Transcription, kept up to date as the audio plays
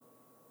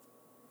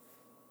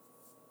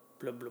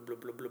Blub blub blub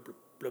blub blub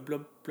blub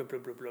blub blub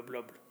blub blub blub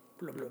blub.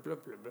 Blub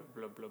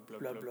blub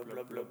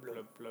blub blub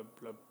blub blub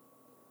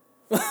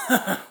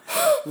blub.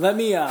 Let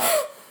me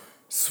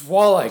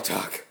Swalleye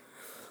talk.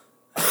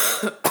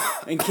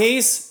 in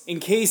case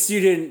you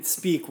didn't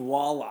speak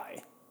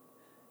walleye.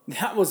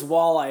 That was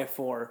walleye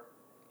for.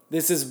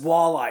 This is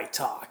walleye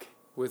talk.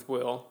 With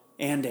Will.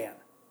 And Dan.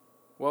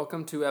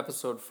 Welcome to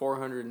episode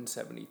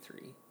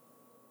 473.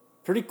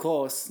 Pretty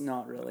close,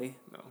 not really.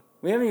 No.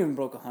 We haven't even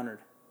broke 100.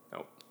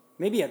 Nope.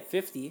 Maybe at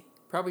 50.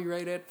 Probably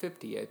right at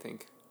 50, I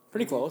think.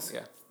 Pretty close.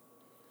 Yeah.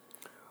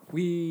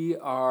 We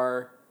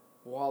are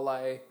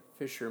walleye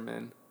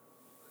fishermen,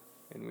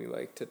 and we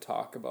like to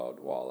talk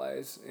about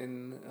walleyes,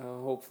 and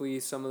hopefully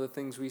some of the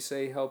things we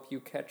say help you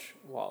catch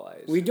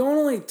walleyes. We don't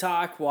only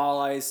talk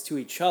walleyes to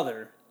each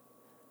other,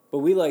 but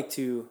we like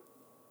to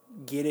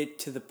get it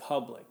to the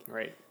public.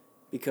 Right.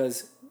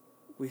 Because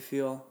we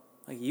feel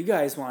like you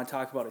guys want to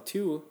talk about it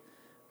too,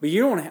 but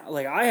you don't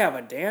I have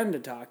a Dan to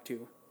talk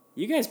to.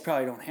 You guys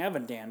probably don't have a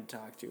Dan to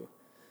talk to.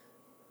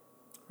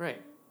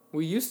 Right.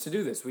 We used to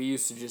do this. We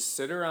used to just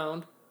sit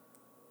around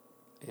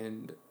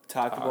and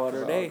Talk about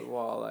our day.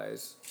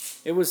 Walleyes.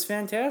 It was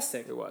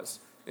fantastic. It was.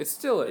 It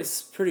still is.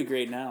 It's pretty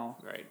great now.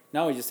 Right.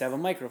 Now we just have a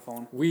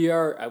microphone. We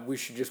are. We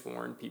should just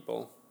warn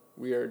people.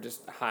 We are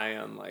just high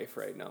on life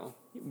right now.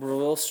 We're a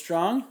little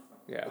strong.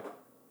 Yeah.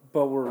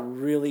 But we're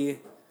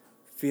really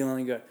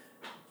feeling good.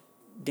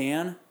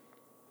 Dan,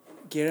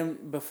 get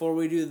him before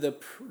we do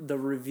the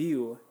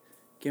review.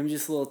 Give him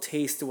just a little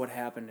taste of what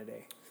happened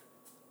today.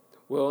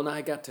 Will and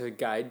I got to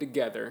guide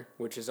together,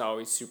 which is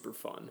always super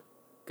fun.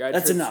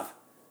 That's enough.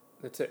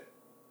 That's it.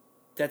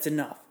 That's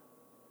enough.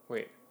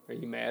 Wait, are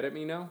you mad at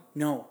me now?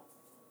 No,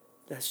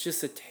 that's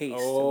just a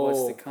taste of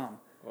what's to come.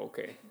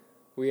 Okay,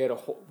 we had a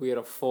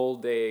full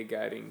day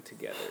guiding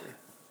together,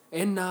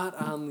 and not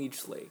on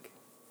Leech Lake.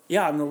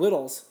 Yeah, on the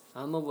Littles.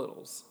 On the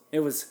Littles.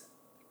 It was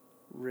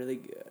really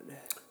good.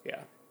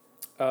 Yeah.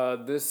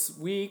 This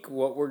week,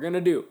 what we're gonna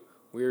do?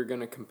 We're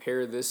gonna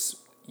compare this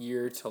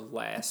year to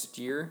last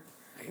year.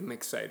 I am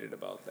excited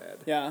about that.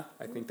 Yeah.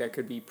 I think that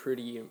could be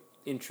pretty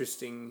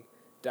interesting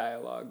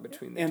dialogue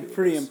between the two. And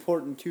pretty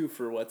important too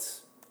for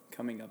what's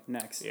coming up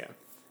next. Yeah.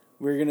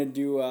 We're gonna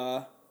do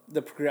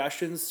the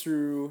progressions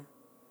through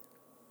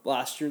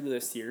last year to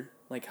this year,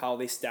 like how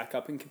they stack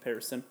up in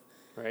comparison.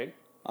 Right.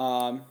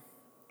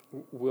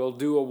 We'll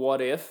do a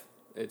what if.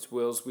 It's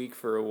Will's week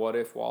for a what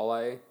if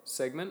walleye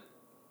segment.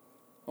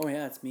 Oh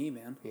yeah, it's me,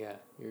 man. Yeah,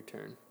 your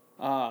turn.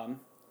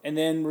 And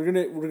then we're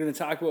gonna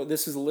talk about,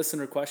 this is a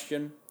listener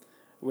question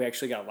we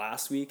actually got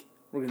last week.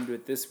 We're gonna do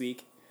it this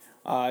week.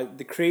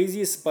 The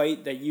craziest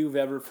bite that you've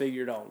ever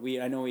figured out.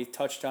 I know we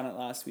touched on it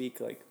last week,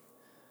 like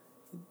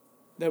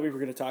that we were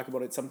gonna talk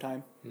about it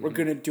sometime. Mm-hmm. We're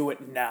gonna do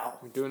it now.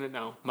 We're doing it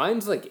now.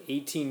 Mine's like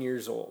 18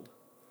 years old.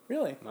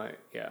 Really?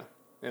 Yeah.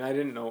 And I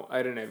didn't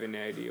have any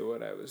idea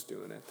what I was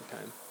doing at the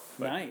time.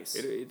 But nice.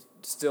 It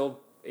still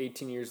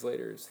 18 years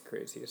later is the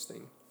craziest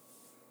thing.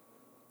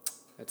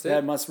 That's it.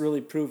 That must really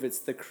prove it's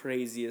the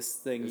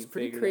craziest thing you've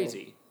figured out. It's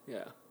pretty crazy.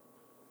 Yeah.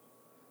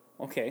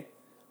 Okay.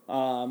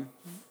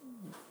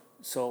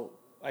 So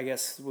I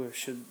guess we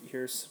should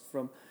hear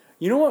from...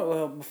 You know what?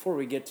 Well, before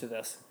we get to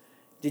this,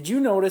 did you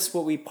notice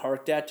what we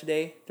parked at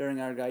today during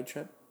our guide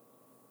trip?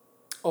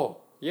 Oh,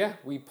 yeah.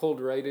 We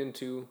pulled right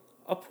into...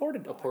 A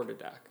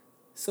portadock.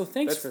 So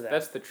thanks for that.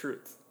 That's the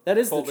truth. That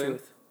is the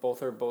truth.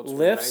 Both our boats were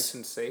Lifts, nice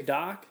and safe.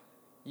 Dock.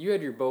 You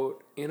had your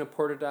boat in a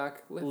portadock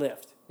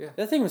lift. Yeah.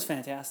 That thing was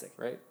fantastic.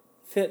 Right.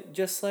 Fit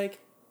just like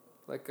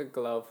a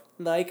glove.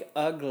 Like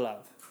a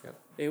glove. Yep.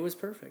 It was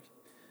perfect.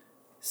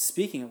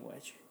 Speaking of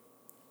which,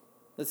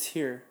 let's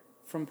hear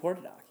from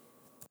Portadock.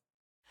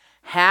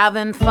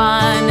 Having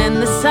fun in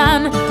the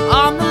sun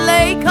on the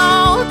lake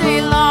all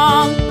day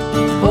long.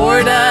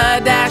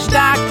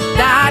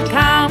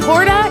 Porta-dock.com.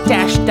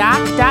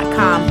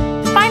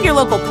 Porta-dock.com. Find your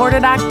local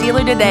Portadock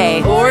dealer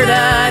today.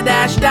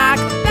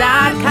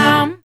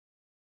 Porta-dock.com.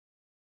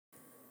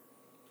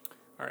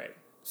 All right.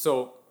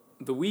 So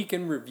the week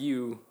in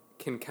review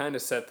can kind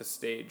of set the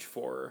stage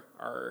for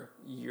our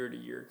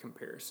year-to-year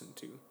comparison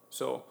too.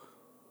 So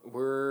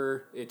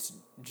it's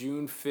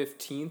June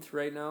 15th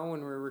right now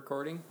when we're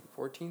recording.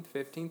 14th,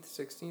 15th,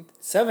 16th?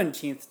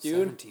 17th,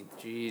 dude. 17th,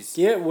 jeez.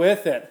 Get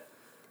with it.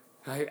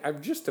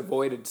 I've just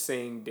avoided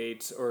saying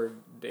dates or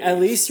days. At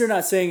least you're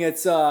not saying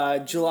it's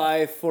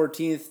July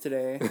 14th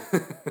today.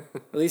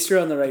 At least you're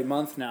on the right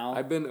month now.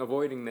 I've been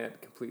avoiding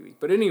that completely.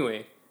 But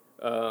anyway,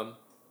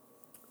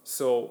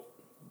 so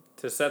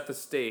to set the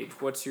stage,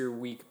 what's your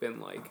week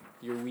been like?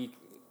 Your week,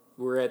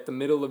 we're at the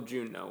middle of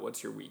June now.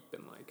 What's your week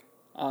been like?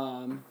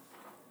 I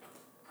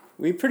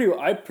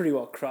pretty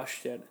well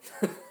crushed it.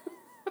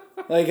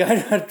 Like,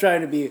 I'm not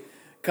trying to be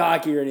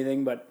cocky or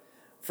anything, but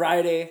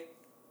Friday,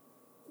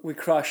 we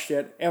crushed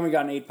it, and we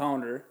got an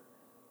 8-pounder.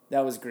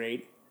 That was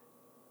great.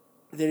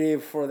 The day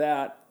before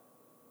that,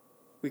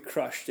 we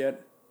crushed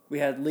it. We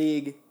had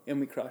league,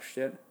 and we crushed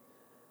it.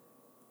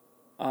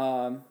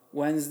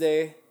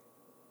 Wednesday,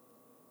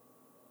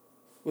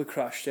 we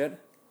crushed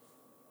it.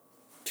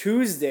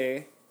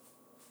 Tuesday,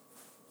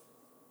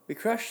 We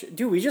crushed it.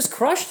 Dude, we just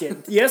crushed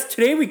it. Yes,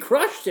 today we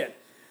crushed it.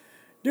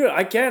 Dude,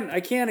 I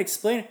can't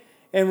explain it.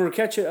 And we're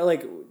catching,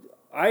 like,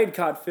 I had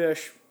caught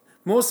fish.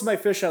 Most of my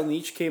fish on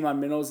leech came on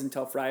minnows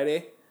until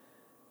Friday.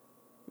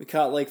 We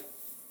caught like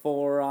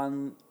 4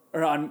 on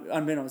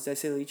minnows. Did I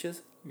say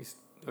leeches?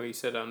 You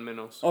said on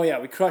minnows. Oh yeah,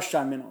 we crushed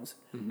on minnows.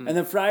 Mm-hmm. And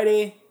then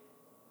Friday,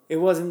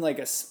 it wasn't like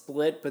a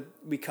split, but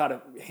we caught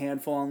a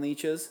handful on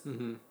leeches.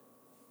 Mm-hmm.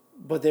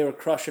 But they were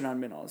crushing on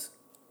minnows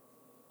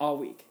all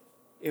week.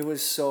 It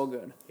was so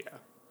good. Yeah.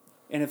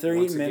 And if they're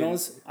Once eating again,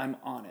 minnows, I'm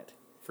on it.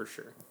 For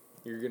sure.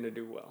 You're going to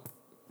do well.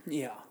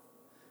 Yeah.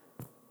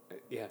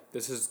 Yeah,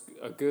 this is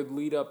a good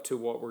lead up to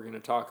what we're going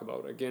to talk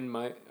about. Again,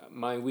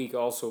 my week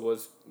also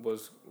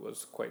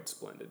was quite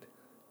splendid.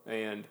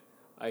 And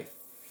I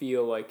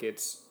feel like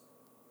it's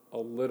a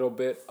little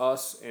bit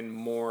us and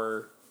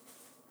more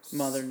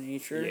Mother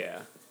Nature.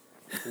 Yeah.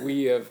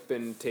 We have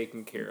been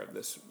taken care of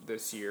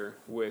this year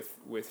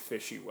with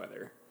fishy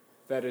weather.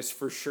 That is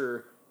for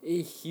sure a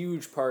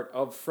huge part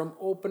of from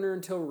opener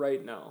until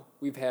right now.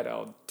 We've had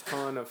a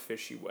ton of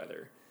fishy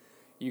weather.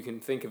 You can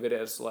think of it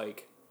as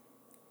like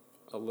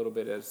a little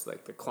bit as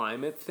like the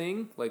climate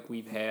thing. Like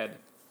we've had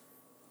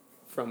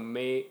from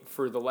May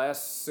for the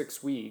last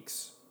 6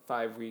 weeks,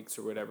 5 weeks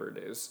or whatever it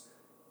is,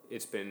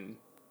 it's been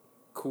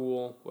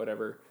cool,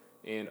 whatever.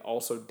 And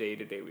also day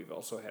to day, we've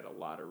also had a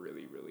lot of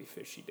really, really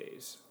fishy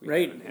days.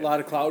 Right, a lot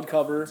of cloud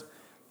cover,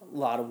 a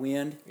lot of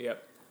wind.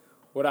 Yep.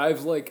 What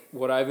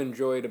I've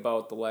enjoyed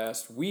about the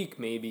last week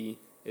maybe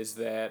is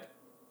that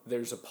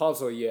there's a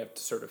puzzle you have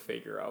to sort of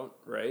figure out,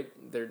 right?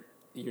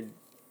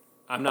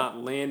 I'm not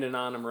landing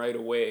on them right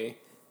away.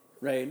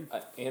 Right.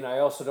 And I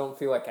also don't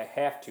feel like I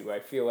have to.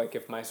 I feel like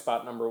if my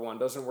spot number 1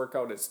 doesn't work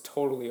out, it's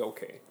totally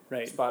okay.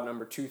 Right. Spot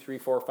number 2, 3,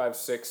 4, 5,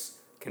 6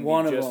 can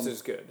One be of just them.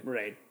 as good.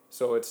 Right.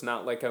 So it's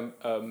not like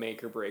a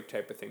make or break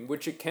type of thing,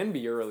 which it can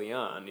be early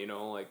on, you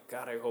know, like,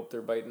 God, I hope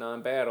they're biting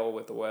on battle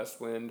with the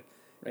west wind.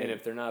 Right. And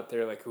if they're not,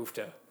 they're like,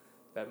 oofta.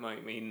 That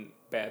might mean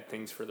bad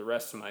things for the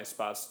rest of my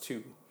spots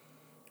too.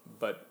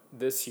 But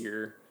this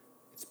year,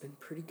 it's been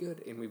pretty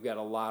good, and we've got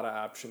a lot of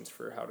options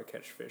for how to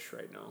catch fish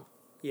right now.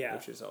 Yeah.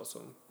 Which is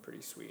also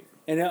pretty sweet.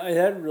 And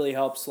that really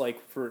helps,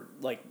 like, for,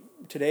 like,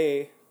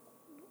 today,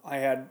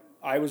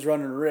 I was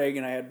running a rig,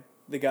 and I had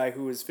the guy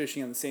who was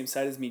fishing on the same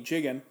side as me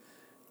jigging.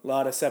 A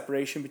lot of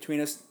separation between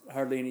us,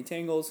 hardly any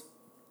tangles,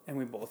 and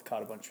we both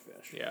caught a bunch of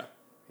fish. Yeah.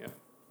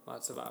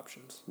 Lots of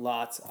options.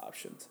 Lots of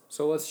options.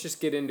 So let's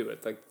just get into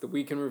it. Like, the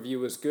weekend review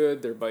was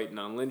good. They're biting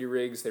on Lindy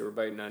rigs. They were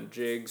biting on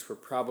jigs. We're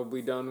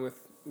probably done with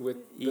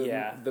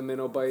the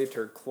minnow bite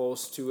or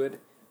close to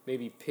it.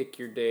 Maybe pick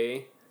your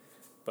day,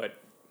 but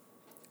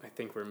I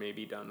think we're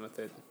maybe done with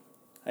it.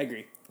 I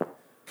agree.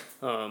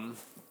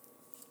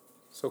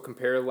 So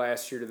compare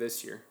last year to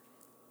this year.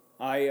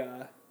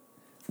 I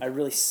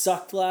really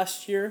sucked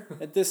last year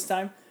at this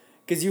time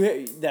because you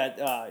had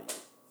that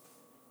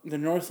the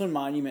Northland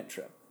Monument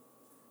trip.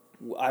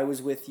 I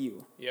was with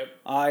you. Yep.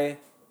 I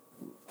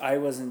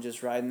wasn't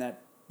just riding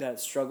that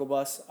struggle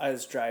bus. I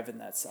was driving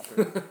that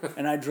sucker,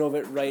 and I drove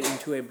it right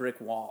into a brick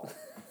wall.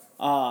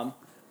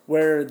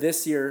 Where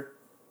this year,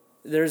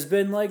 there's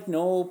been like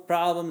no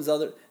problems.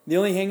 The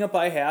only hang up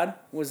I had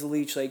was the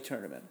Leech Lake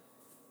tournament,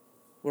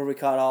 where we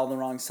caught all the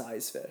wrong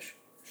size fish.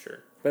 Sure.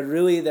 But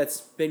really, that's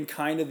been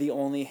kind of the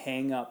only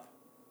hang up.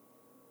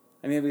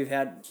 I mean, we've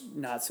had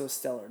not so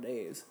stellar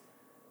days,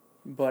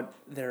 but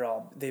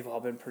they've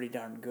all been pretty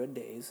darn good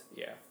days.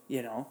 Yeah.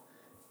 You know?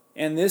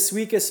 And this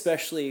week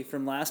especially,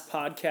 from last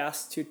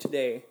podcast to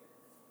today,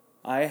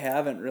 I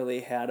haven't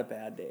really had a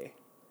bad day.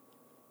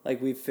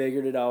 Like, we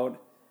figured it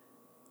out,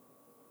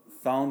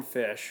 found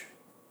fish,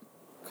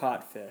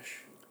 caught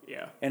fish.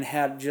 Yeah. And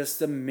had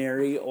just a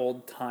merry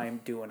old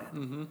time doing it.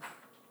 Mm-hmm.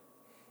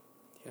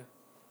 Yeah.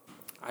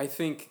 I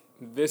think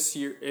this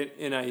year,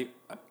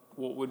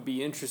 what would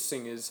be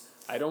interesting is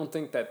I don't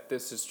think that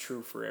this is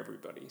true for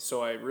everybody.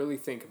 So I really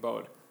think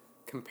about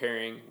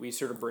comparing, we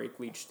sort of break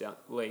Leech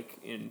Lake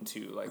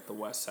into like the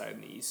west side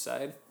and the east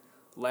side.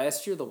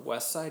 Last year, the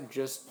west side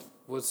just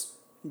was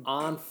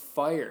on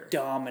fire.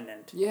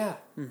 Dominant. Yeah.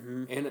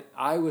 Mm-hmm. And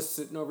I was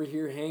sitting over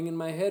here hanging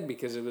my head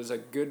because it was a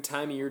good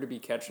time of year to be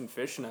catching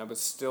fish, and I was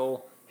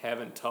still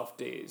having tough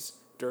days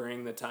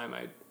during the time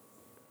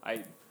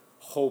I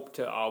hope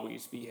to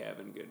always be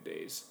having good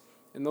days.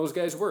 And those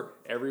guys were.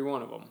 Every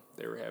one of them.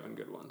 They were having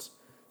good ones.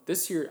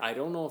 This year, I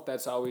don't know if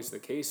that's always the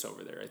case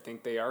over there. I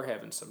think they are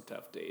having some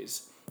tough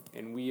days.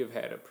 And we have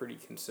had a pretty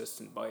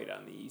consistent bite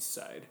on the east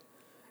side.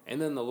 And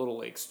then the little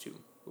lakes, too,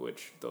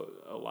 which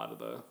a lot of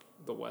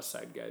the west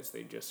side guys,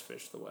 they just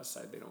fish the west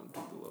side. They don't do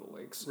the little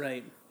lakes.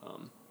 Right.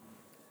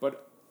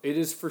 But it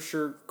is for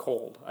sure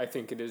cold. I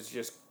think it is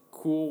just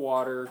cool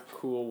water,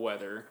 cool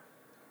weather.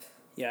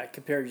 Yeah,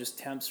 compared just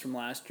temps from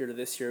last year to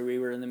this year, we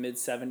were in the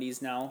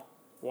mid-70s now.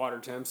 Water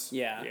temps?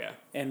 Yeah. Yeah.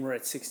 And we're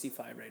at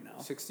 65 right now.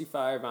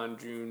 65 on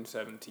June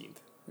 17th.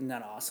 Isn't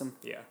that awesome?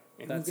 Yeah.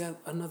 And That's- we've got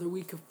another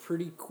week of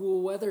pretty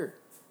cool weather.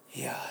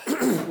 Yeah.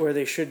 Where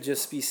they should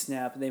just be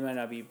snapping. They might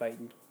not be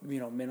biting,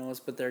 minnows,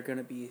 but they're going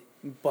to be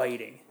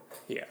biting.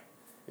 Yeah.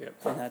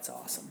 Yep. And that's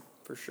awesome.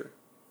 For sure.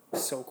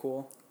 So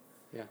cool.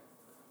 Yeah.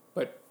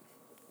 But,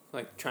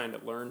 like, trying to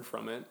learn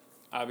from it.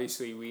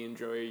 Obviously, we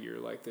enjoy a year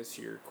like this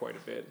year quite a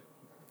bit.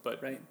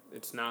 But Right.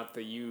 it's not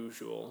the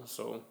usual.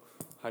 So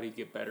how do you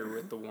get better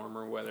with the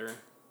warmer weather?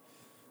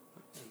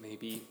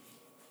 Maybe,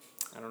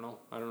 I don't know.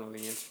 I don't know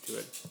the answer to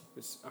it.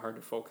 It's hard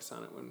to focus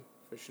on it when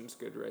fishing's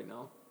good right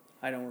now.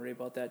 I don't worry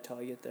about that till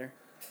I get there.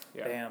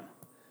 Yeah. Bam.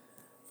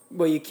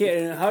 Well, you can't.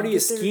 And how do you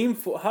get there- scheme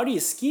for? How do you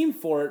scheme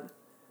for it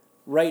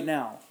right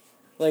now?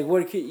 Like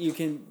what you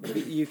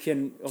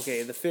can.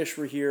 Okay, the fish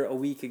were here a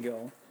week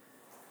ago.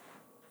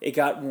 It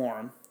got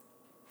warm.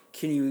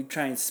 Can you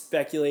try and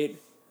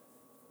speculate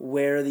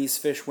where these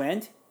fish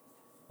went?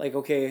 Like,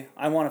 okay,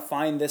 I want to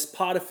find this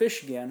pot of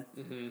fish again.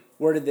 Mm-hmm.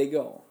 Where did they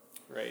go?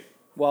 Right.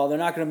 Well, they're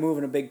not going to move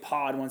in a big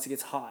pod once it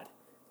gets hot,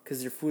 because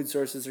their food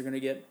sources are going to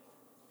get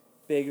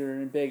bigger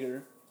and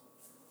bigger,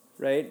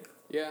 right?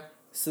 Yeah.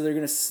 So they're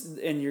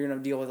and you're gonna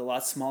deal with a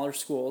lot smaller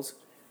schools,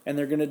 and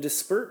they're gonna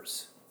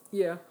disperse.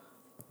 Yeah.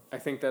 I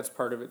think that's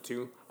part of it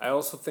too. I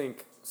also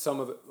think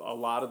a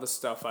lot of the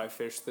stuff I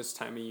fish this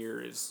time of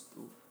year is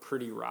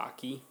pretty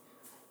rocky,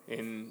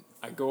 and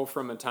I go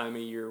from a time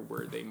of year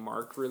where they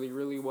mark really,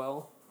 really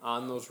well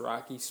on those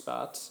rocky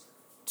spots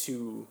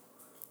to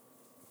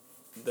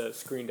the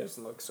screen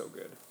doesn't look so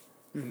good.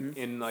 Mm-hmm.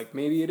 And like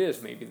maybe it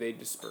is, maybe they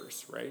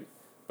disperse, right?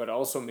 But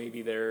also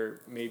maybe they're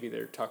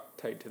tucked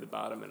tight to the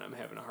bottom, and I'm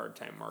having a hard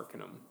time marking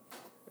them.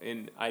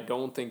 And I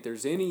don't think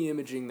there's any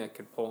imaging that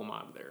could pull them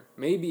out of there.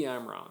 Maybe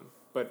I'm wrong,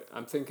 but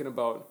I'm thinking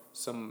about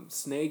some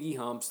snaggy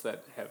humps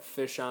that have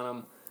fish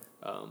on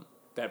them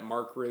that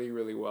mark really,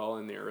 really well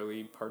in the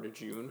early part of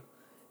June,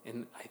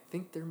 and I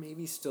think they're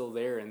maybe still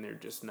there, and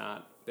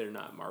they're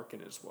not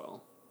marking as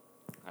well.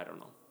 I don't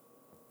know.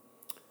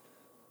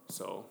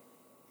 So,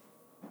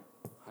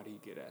 how do you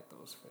get at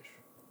those fish?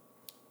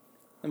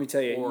 Let me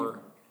tell you. Or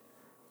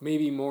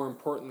maybe more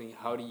importantly,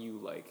 how do you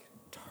like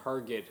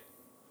target?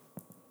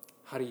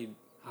 How do you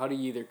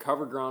either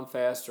cover ground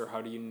fast, or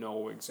how do you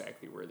know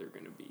exactly where they're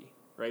going to be,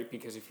 right?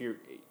 Because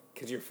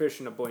you're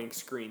fishing a blank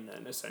screen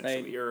then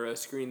essentially, Right. or a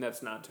screen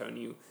that's not telling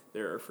you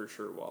there are for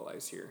sure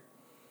walleyes here.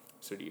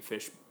 So do you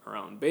fish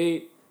around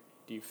bait?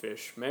 Do you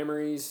fish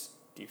memories?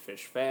 Do you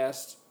fish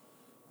fast?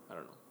 I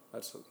don't know.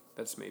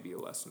 That's maybe a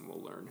lesson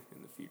we'll learn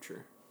in the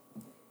future.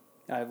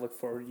 I look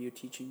forward to you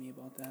teaching me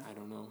about that. I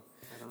don't know,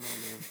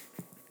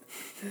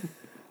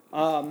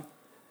 man.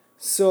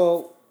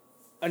 So,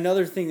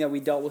 another thing that we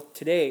dealt with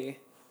today,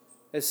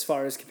 as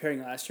far as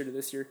comparing last year to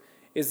this year,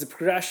 is the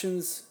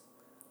progressions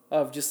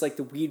of just like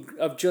the weed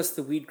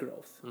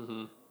growth.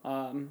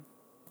 Mm-hmm.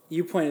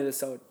 You pointed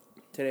this out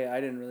today. I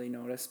didn't really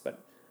notice, but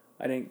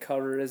I didn't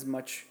cover as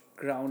much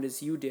ground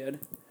as you did.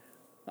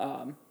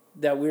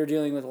 That we're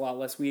dealing with a lot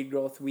less weed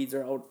growth. Weeds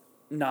are out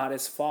not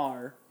as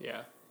far,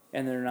 Yeah.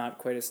 and they're not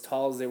quite as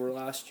tall as they were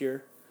last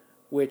year,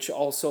 which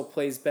also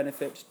plays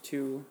benefit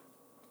to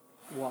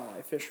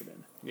walleye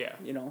fishermen. Yeah.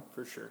 You know,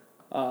 For sure.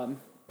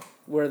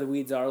 where the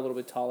weeds are a little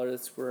bit taller,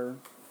 that's where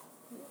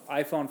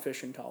I found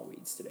fish in tall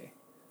weeds today.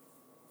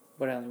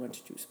 But I only went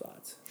to 2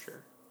 spots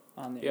Sure.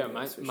 on the Yeah, area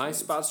I was fishing my weeds.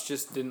 spots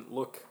just didn't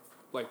look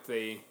like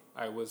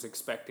I was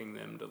expecting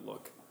them to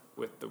look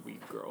with the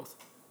weed growth.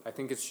 I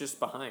think it's just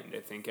behind. I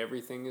think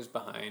everything is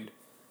behind,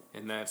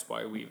 and that's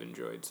why we've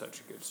enjoyed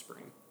such a good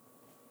spring.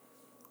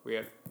 We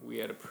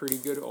had a pretty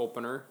good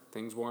opener.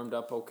 Things warmed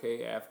up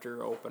okay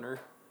after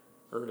opener,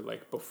 or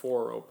like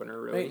before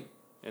opener, really. Right.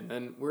 And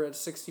then we're at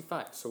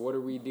 65. So what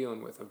are we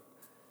dealing with?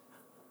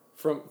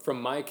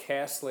 From my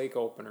Cass Lake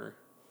opener,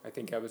 I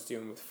think I was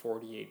dealing with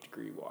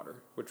 48-degree water,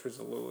 which was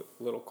a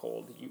little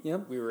cold.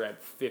 Yep. We were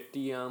at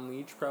 50 on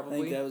leach I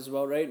probably. think that was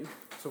about right.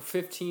 So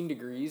 15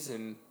 degrees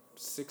in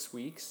 6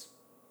 weeks.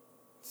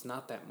 It's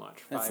not that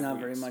much. That's 5 not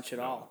very weeks, much at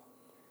no. all.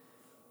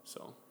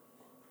 So,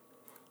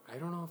 I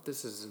don't know if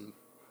this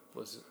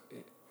was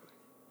it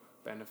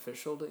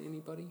beneficial to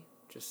anybody.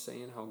 Just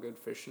saying how good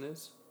fishing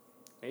is.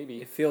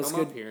 Maybe It feels Come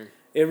good. up here.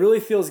 It really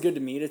feels good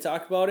to me to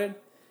talk about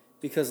it,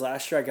 because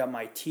last year I got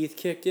my teeth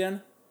kicked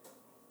in.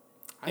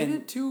 I And-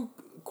 did too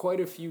quite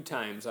a few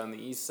times on the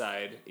east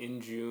side in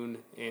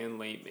June and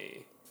late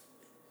May.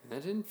 And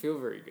that didn't feel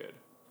very good.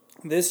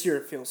 This year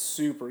it feels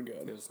super It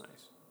good. was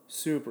nice.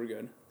 Super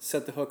good.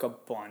 Set the hook a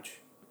bunch.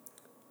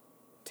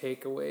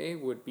 Takeaway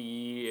would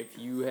be if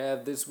you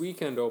have this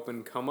weekend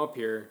open, come up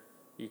here.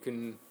 You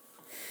can.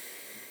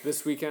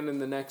 This weekend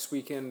and the next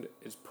weekend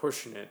is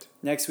pushing it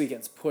Next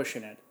weekend's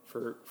pushing it.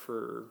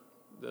 for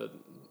the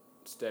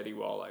steady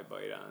walleye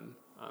bite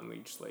on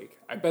Leech Lake.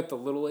 I bet the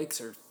little lakes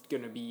are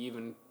gonna be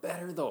even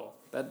better though.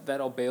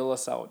 That'll bail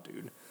us out,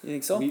 dude. You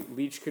think so?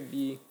 Leech could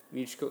be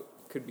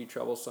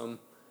troublesome,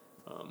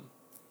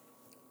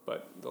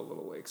 but the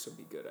little lakes will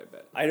be good. I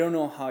bet. I don't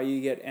know how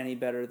you get any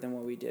better than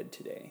what we did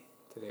today.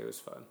 Today was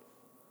fun.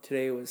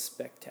 Today was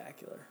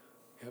spectacular.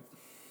 Yep.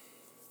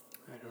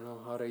 I don't know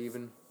how to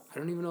even. I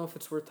don't even know if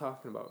it's worth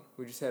talking about.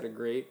 We just had a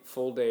great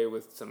full day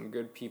with some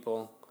good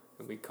people,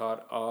 and we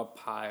caught a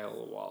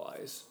pile of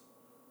walleyes.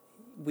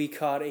 We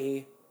caught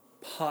a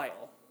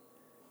pile,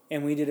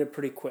 and we did it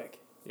pretty quick.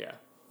 Yeah,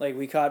 Like,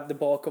 we caught the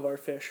bulk of our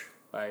fish.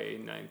 by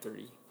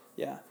 9:30.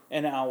 Yeah,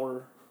 an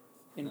hour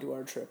into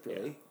our trip,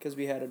 really, because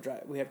we had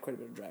quite a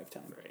bit of drive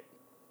time. Right.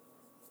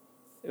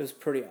 It was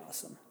pretty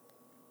awesome.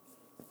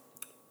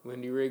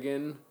 Lindy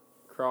rigging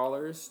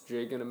crawlers,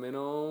 jigging a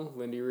minnow,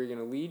 Lindy rigging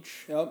a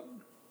leech. Yep.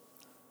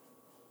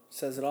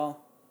 Says it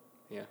all.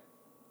 Yeah.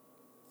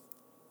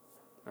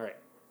 All right,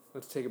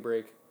 let's take a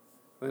break.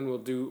 Then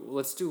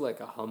let's do like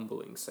a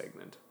humbling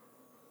segment.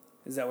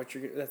 Is that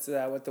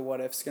what the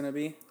what if's gonna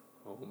be?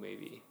 Oh,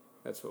 maybe.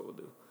 That's what we'll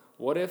do.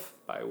 What If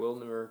by Will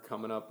Noor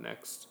coming up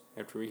next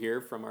after we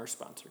hear from our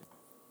sponsor.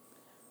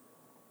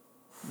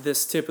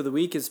 This tip of the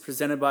week is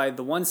presented by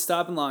The One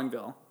Stop in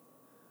Longville.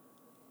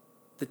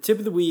 The tip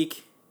of the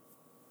week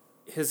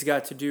has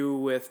got to do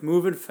with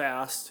moving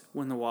fast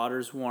when the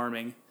water's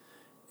warming.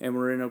 And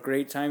we're in a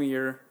great time of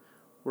year.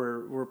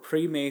 We're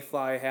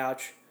pre-mayfly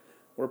hatch.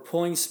 We're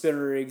pulling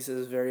spinner rigs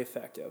is very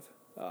effective.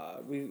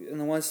 And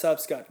the One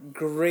Stop's got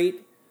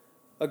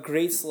a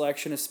great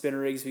selection of spinner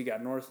rigs. We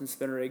got Northland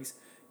spinner rigs,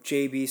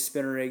 JB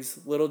spinner rigs,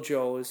 Little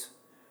Joe's.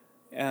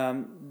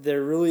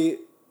 They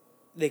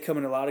come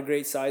in a lot of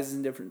great sizes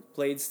and different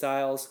blade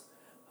styles.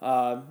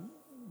 The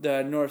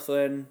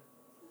Northland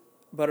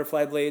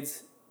butterfly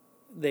blades,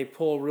 they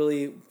pull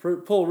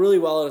really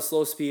well at a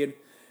slow speed.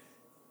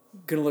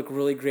 Gonna look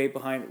really great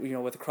behind,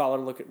 with a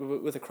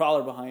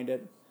crawler behind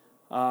it.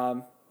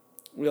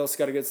 We also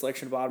got a good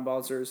selection of bottom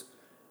bouncers.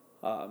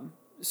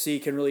 So you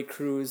can really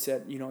cruise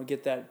at,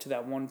 get that to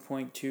that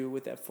 1.2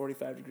 with that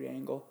 45-degree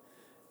angle.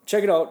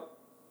 Check it out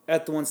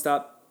at the One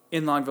Stop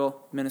in Longville,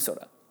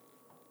 Minnesota.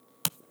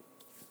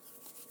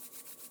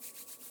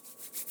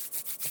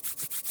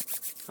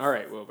 All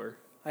right, Wilbur.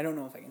 I don't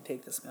know if I can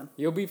take this, man.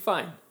 You'll be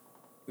fine.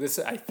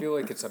 I feel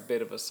like it's a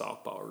bit of a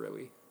softball,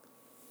 really.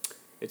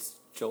 It's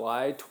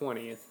July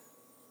 20th.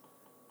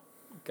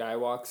 Guy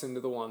walks into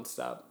the One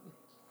Stop.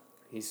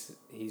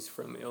 He's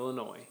from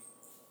Illinois,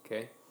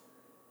 okay?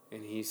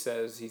 And he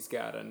says he's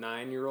got a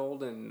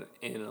 9-year-old and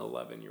an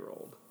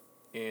 11-year-old.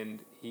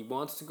 And he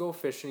wants to go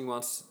fishing. He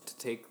wants to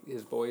take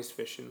his boys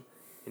fishing.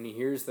 And he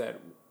hears that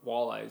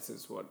walleyes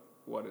is what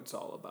it's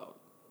all about,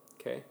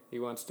 okay? He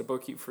wants to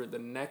book you for the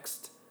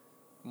next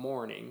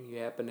morning. You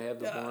happen to have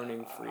the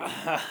morning free.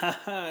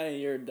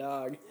 You're a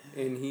dog.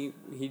 And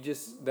he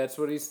just, that's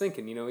what he's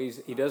thinking.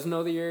 He doesn't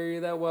know the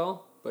area that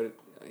well, but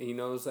he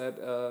knows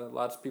that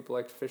lots of people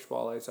like to fish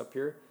walleyes up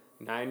here.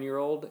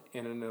 9-year-old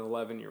and an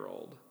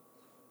 11-year-old.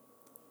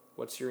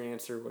 What's your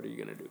answer? What are you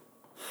going to do?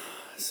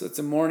 So it's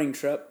a morning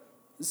trip.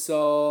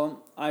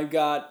 So I've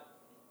got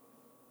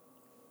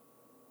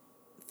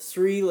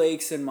 3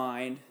 lakes in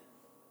mind.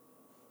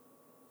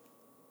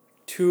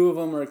 2 of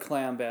them are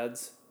clam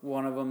beds.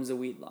 1 of them is a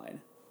weed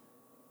line.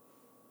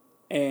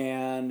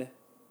 And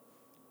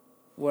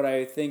what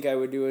I think I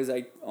would do is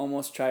I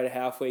almost try to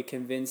halfway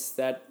convince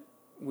that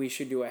we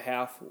should do a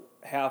half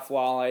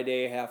walleye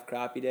day, half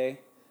crappie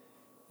day,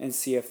 and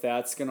see if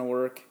that's gonna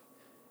work.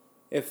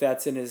 If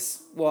that's in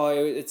his,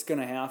 it's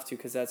gonna have to,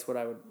 because that's what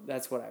I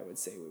would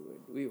say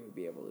we would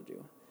be able to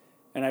do.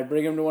 And I'd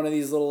bring him to one of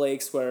these little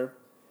lakes where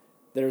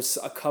there's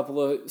a couple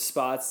of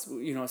spots,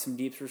 some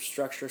deep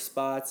structure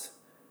spots.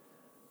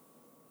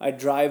 I'd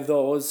drive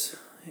those.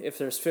 If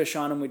there's fish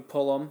on them, we'd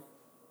pull them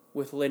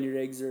with Lindy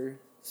rigs, or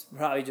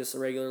probably just a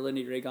regular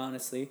Lindy rig,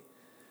 honestly.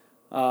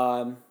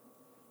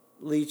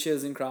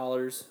 Leeches and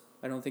crawlers.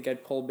 I don't think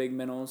I'd pull big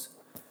minnows.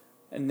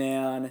 And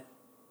then,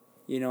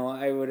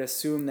 I would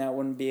assume that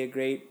wouldn't be a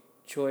great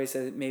choice.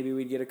 Maybe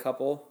we'd get a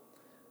couple.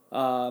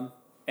 And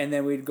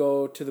then we'd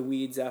go to the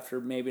weeds after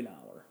maybe an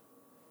hour.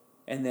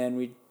 And then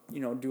we'd,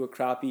 do a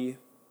crappie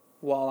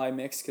walleye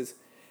mix, because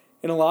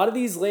in a lot of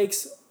these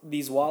lakes,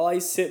 these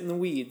walleyes sit in the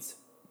weeds.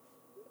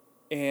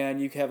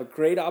 And you have a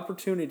great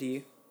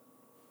opportunity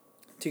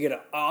to get an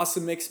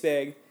awesome mixed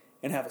bag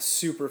and have a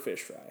super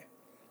fish fry.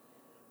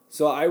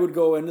 So I would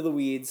go into the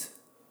weeds.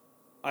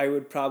 I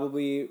would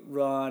probably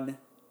run,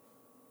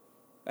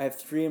 I have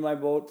 3 in my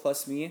boat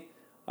plus me.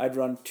 I'd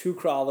run 2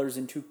 crawlers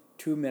and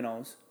two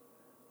minnows.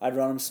 I'd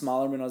run them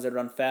smaller minnows. I'd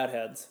run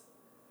fatheads.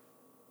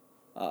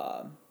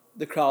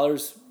 The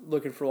crawlers,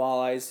 looking for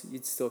walleyes,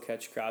 you'd still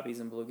catch crappies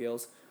and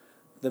bluegills.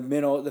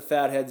 The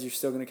fatheads, you're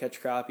still going to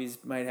catch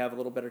crappies. Might have a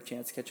little better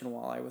chance of catching a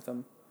walleye with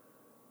them.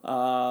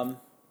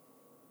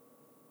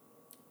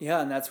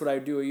 Yeah, and that's what I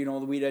would do. The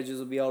weed edges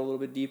will be out a little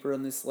bit deeper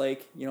in this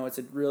lake. It's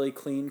a really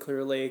clean,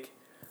 clear lake.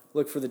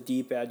 Look for the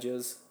deep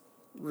edges.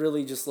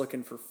 Really just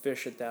looking for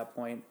fish at that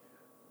point.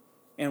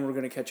 And we're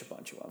going to catch a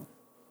bunch of them.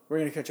 We're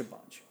going to catch a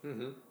bunch.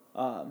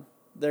 Mm-hmm.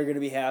 They're going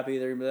to be happy.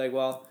 They're going to be like,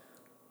 well,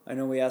 I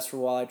know we asked for a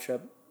walleye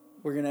trip.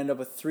 We're going to end up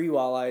with 3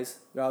 walleyes.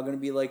 They're all going to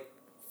be like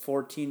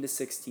 14 to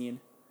 16.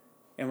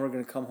 And we're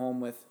going to come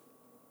home with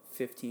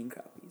 15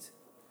 crappies.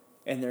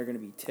 And they're going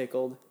to be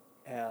tickled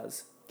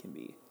as can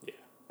be. Yeah.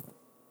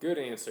 Good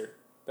answer.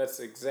 That's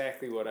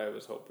exactly what I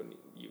was hoping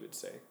you would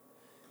say.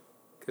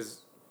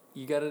 Because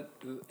you got to...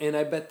 And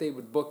I bet they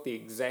would book the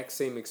exact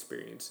same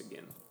experience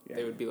again. Yeah.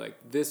 They would be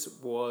like, this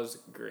was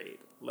great.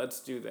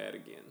 Let's do that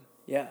again.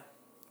 Yeah.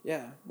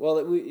 Yeah.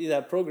 Well,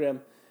 that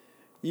program...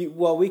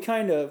 You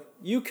kind of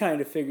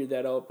figured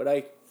that out, but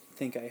I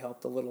think I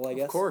helped a little, I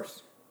guess. Of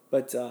course.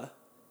 But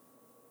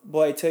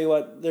boy, I tell you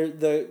what,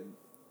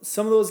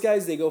 some of those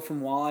guys, they go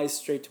from walleyes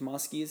straight to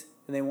muskies,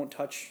 and they won't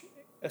touch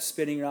a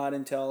spinning rod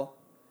until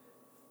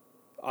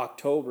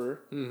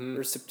October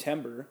or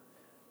September.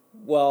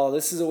 Well,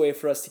 this is a way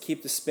for us to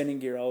keep the spinning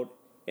gear out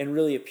and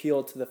really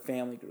appeal to the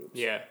family groups.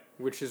 Yeah,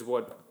 which is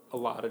what a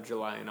lot of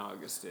July and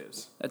August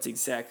is. That's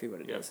exactly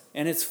what it is.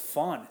 And it's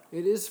fun.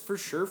 It is for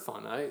sure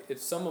fun.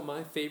 It's some of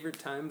my favorite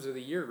times of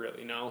the year,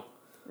 really, now.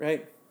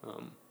 Right.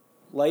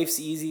 Life's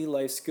easy.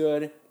 Life's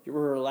good.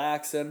 We're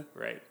relaxing.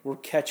 Right. We're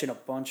catching a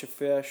bunch of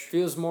fish.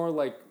 Feels more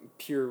like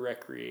pure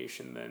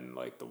recreation than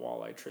like the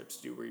walleye trips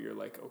do, where you're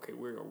like, okay,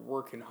 we're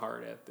working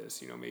hard at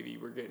this. You know, maybe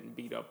we're getting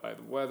beat up by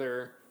the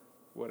weather,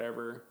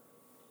 whatever.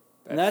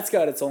 And that's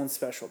got its own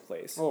special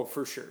place. Oh,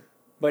 for sure.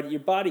 But your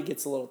body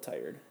gets a little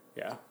tired.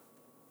 Yeah.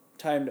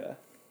 Time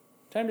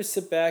to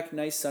sit back,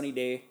 nice sunny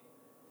day.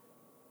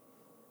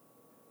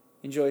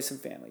 Enjoy some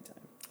family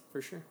time.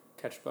 For sure.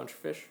 Catch a bunch of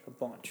fish. A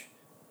bunch.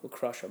 We'll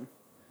crush them.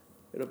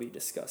 It'll be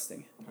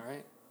disgusting. All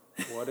right.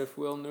 What if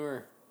Will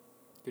Noor?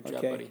 Good job,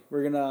 Okay, buddy.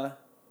 we're going to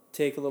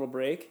take a little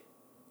break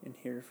and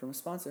hear from a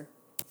sponsor.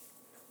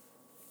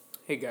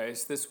 Hey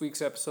guys, this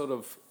week's episode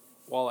of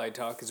Walleye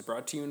Talk is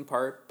brought to you in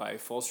part by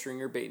Full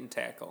Stringer Bait and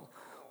Tackle.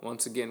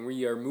 Once again,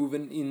 we are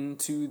moving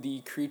into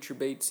the creature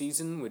bait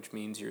season, which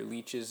means your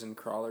leeches and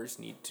crawlers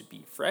need to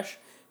be fresh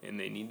and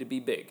they need to be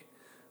big.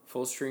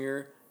 Full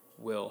Stringer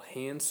will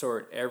hand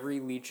sort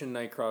every leech and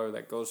nightcrawler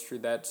that goes through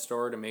that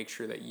store to make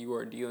sure that you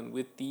are dealing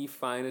with the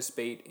finest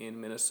bait in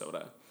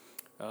Minnesota.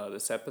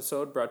 This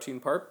episode brought to you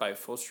in part by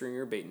Full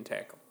Stringer Bait and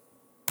Tackle.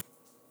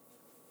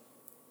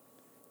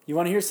 You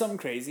want to hear something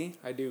crazy?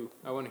 I do.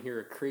 I want to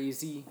hear a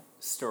crazy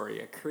story,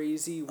 a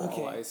crazy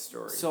walleye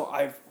story. So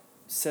I've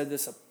said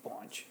this a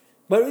bunch,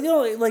 but you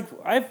know, like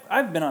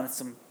I've been on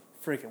some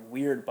freaking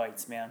weird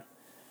bites, man.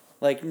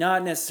 Like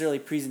not necessarily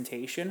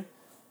presentation,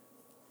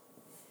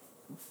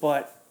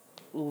 but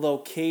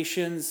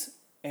locations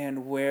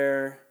and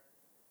where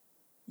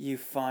you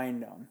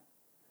find them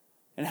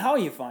and how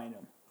you find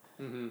them.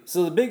 Mm-hmm.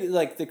 So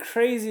the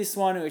craziest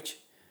one, which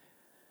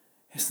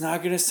it's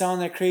not gonna sound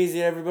that crazy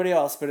to everybody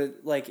else, but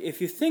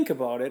if you think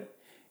about it,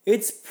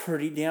 it's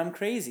pretty damn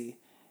crazy,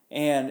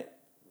 and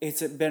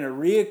it's been a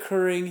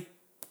reoccurring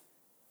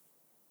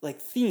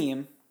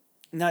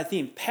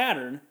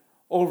pattern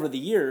over the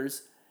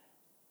years,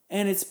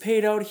 and it's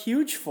paid out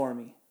huge for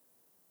me.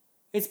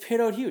 It's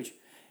paid out huge.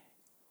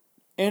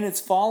 And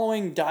it's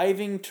following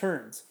diving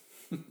turns.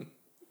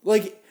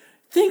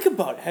 Think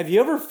about it. Have you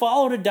ever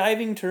followed a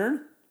diving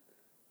turn?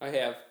 I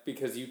have,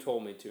 because you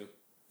told me to.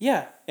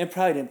 Yeah, it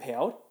probably didn't pay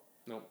out.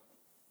 No.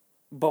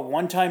 But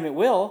one time it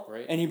will.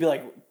 Right. And you'd be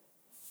like,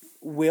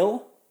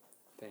 Will?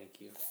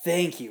 Thank you.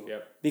 Thank you.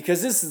 Yep.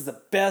 Because this is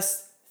the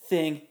best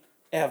thing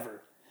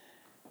ever.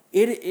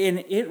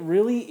 It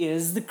really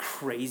is the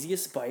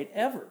craziest bite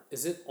ever.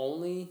 Is it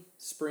only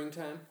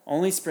springtime?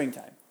 Only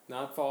springtime.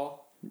 Not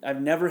fall?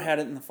 I've never had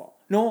it in the fall.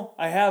 No,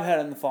 I have had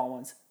it in the fall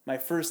once. My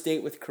first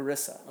date with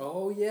Carissa.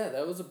 Oh, yeah,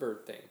 that was a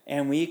bird thing.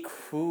 And we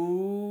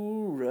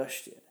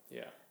crushed it.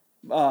 Yeah.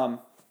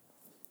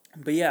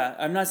 But yeah,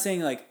 I'm not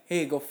saying like,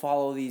 hey, go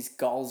follow these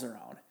gulls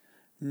around.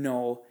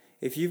 No,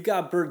 if you've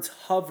got birds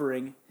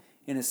hovering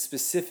in a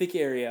specific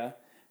area,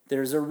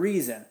 there's a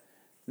reason.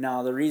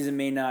 Now, the reason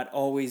may not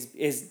always,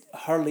 is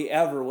hardly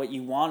ever what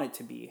you want it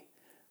to be.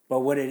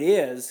 But what it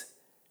is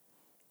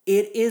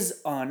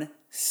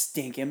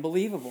unstinking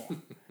believable.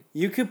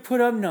 You could put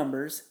up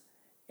numbers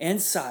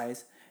and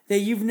size that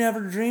you've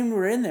never dreamed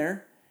were in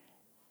there,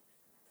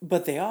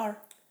 but they are.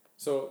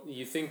 So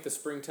you think the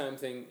springtime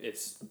thing?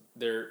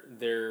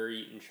 They're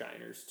eating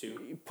shiners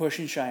too.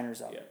 Pushing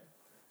shiners up. Yeah.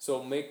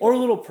 So or a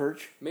little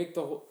perch. Make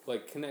the whole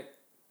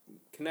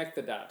connect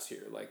the dots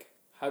here. Like,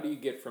 how do you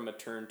get from a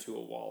tern to a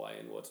walleye,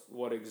 and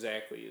what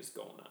exactly is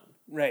going on?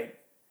 Right.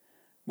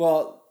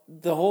 Well,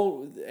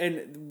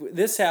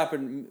 this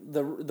happened.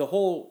 The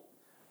whole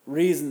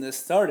reason this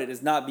started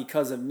is not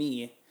because of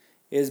me,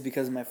 is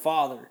because of my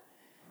father.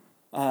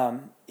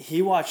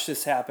 He watched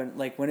this happen.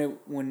 Like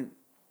when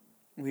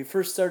we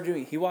first started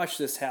doing it, he watched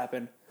this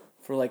happen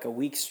for like a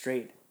week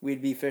straight.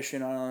 We'd be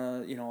fishing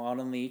on out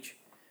on leech,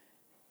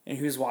 and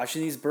he was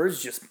watching these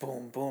birds just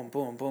boom, boom,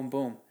 boom, boom,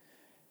 boom.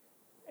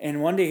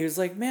 And one day he was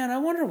like, "Man, I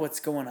wonder what's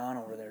going on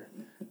over there."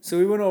 So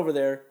we went over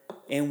there,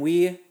 and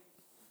we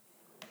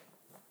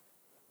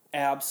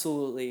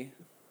absolutely,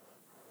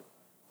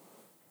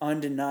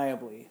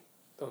 undeniably,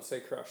 don't say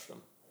crushed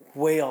them,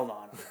 wailed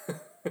on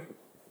them.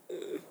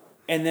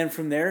 And then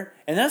from there,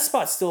 and that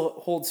spot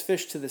still holds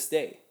fish to this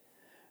day.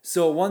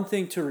 So one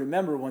thing to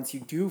remember, once you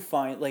do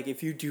find, like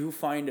if you do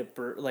find a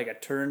bird, like a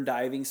tern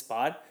diving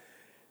spot,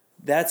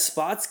 that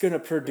spot's going to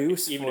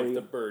produce even for if you.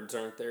 the birds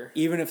aren't there.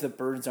 Even if the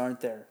birds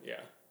aren't there. Yeah.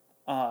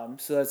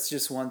 So that's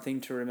just one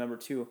thing to remember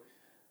too.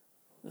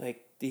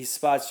 Like these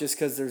spots, just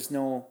because there's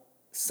no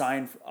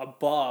sign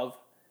above,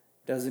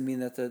 doesn't mean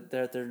that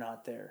they're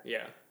not there.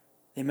 Yeah.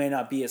 They may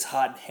not be as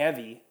hot and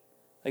heavy.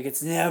 Like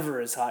it's never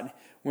as hot.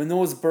 When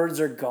those birds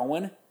are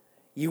going,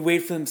 you wait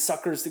for them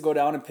suckers to go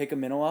down and pick a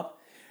minnow up.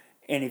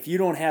 And if you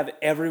don't have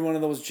every one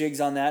of those jigs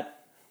on that,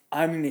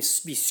 I'm going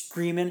to be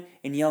screaming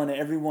and yelling at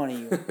every one of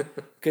you.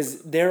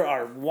 Because there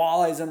are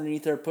walleyes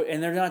underneath there,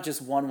 and they're not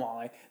just one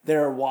walleye.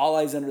 There are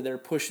walleyes under there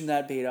pushing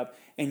that bait up,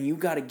 and you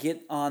got to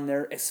get on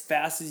there as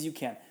fast as you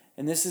can.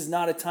 And this is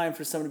not a time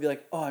for someone to be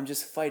like, oh, I'm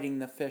just fighting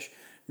the fish.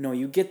 No,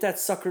 you get that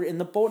sucker in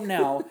the boat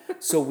now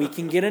so we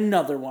can get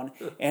another one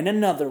and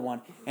another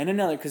one and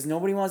another. Because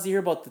nobody wants to hear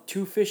about the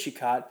 2 fish you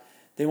caught.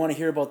 They want to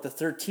hear about the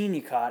 13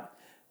 you caught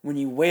when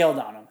you wailed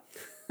on them.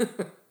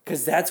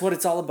 Because that's what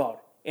it's all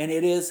about. And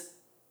it is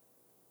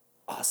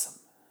awesome.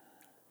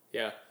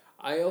 Yeah.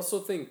 I also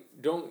think,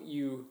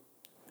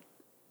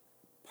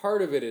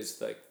 part of it is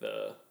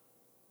the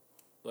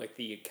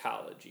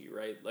ecology,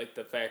 right? Like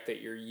the fact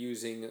that you're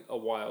using a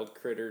wild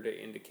critter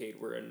to indicate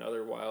where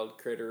another wild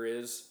critter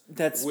is.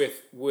 That's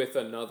with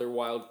another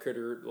wild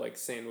critter like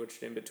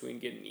sandwiched in between,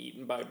 getting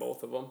eaten by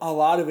both of them. a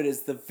lot of it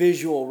is the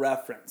visual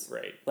reference.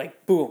 Right.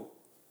 Like, boom,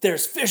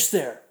 there's fish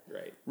there.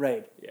 Right.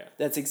 Right. Yeah.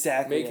 That's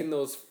exactly Making it.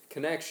 those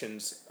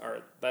connections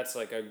that's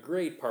like a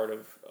great part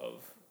of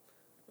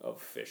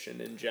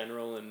fishing in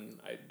general, and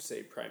I'd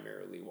say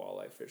primarily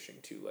walleye fishing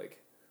too.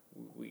 Like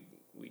we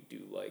do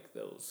like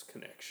those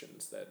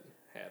connections that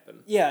happen.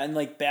 Yeah, and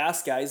like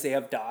bass guys, they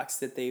have docks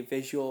that they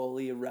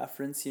visually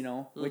reference,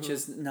 which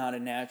is not a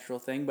natural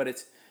thing, but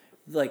it's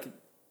like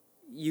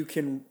you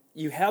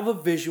have a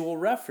visual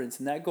reference,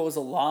 and that goes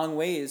a long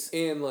ways.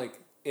 And like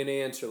an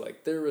answer,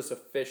 like there was a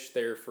fish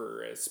there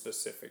for a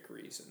specific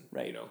reason,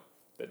 Right.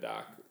 The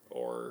dock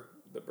or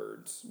the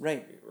birds.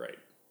 Right. Right.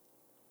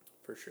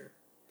 For sure.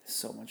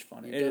 So much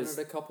fun. You've It done is.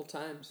 it a couple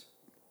times.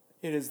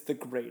 It is the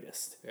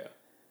greatest. Yeah.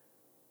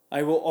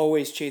 I will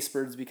always chase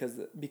birds because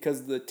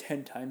of the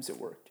 10 times it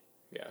worked.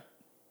 Yeah.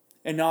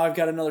 And now I've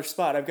got another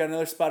spot. I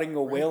can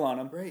go whale on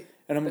them. Right.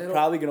 And I'm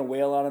probably going to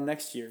whale on them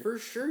next year. For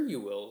sure you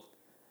will.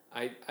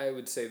 I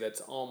would say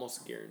that's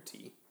almost a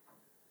guarantee.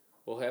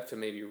 We'll have to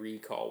maybe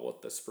recall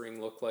what the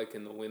spring looked like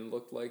and the wind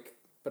looked like.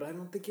 But I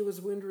don't think it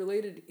was wind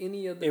related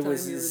any of the time. It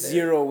was you were there.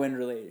 zero wind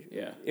related.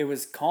 Yeah. It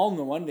was calm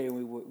the one day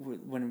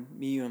when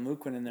me, you, and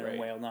Luke went in there and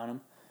Right. wailed on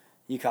them.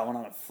 You caught one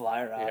on a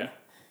fly rod. Yeah.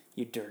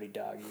 You dirty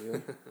dog,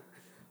 you.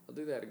 I'll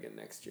do that again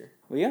next year.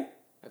 Will ya?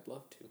 I'd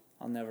love to.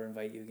 I'll never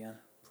invite you again.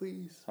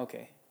 Please.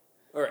 Okay.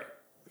 All right.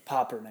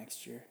 Popper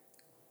next year.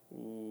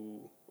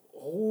 Ooh.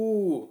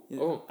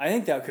 Oh. I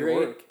think that could Great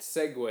work.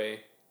 segue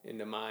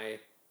into my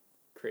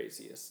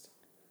craziest.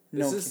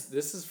 No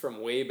This is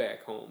from way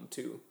back home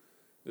too.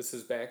 This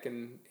is back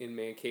in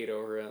Mankato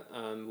or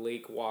on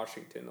Lake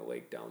Washington, a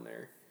lake down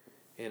there,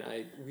 and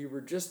we were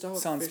just out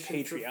Sounds fishing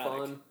patriotic.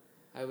 for fun.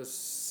 I was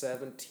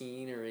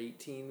 17 or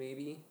 18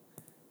 maybe,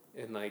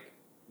 and like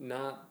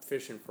not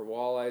fishing for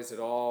walleyes at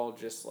all,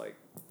 just like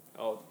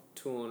out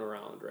tooling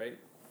around, right?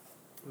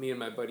 Me and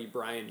my buddy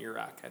Brian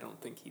Urach. I don't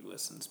think he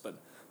listens,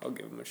 but I'll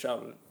give him a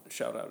shout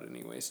out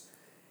anyways.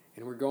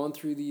 And we're going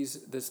through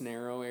this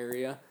narrow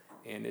area,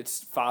 and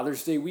it's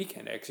Father's Day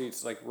weekend. Actually,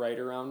 it's like right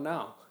around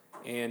now,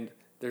 and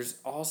there's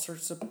all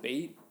sorts of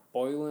bait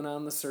boiling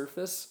on the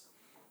surface,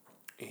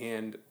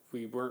 and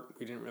we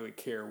didn't really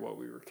care what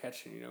we were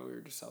catching. We were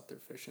just out there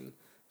fishing.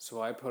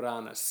 So I put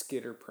on a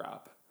skitter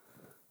prop.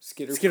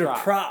 Skitter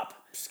prop.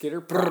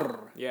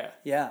 Yeah.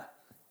 Yeah.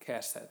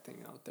 Cast that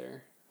thing out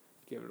there.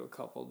 Give it a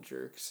couple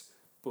jerks.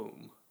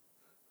 Boom.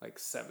 Like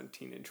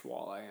 17-inch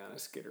walleye on a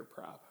skitter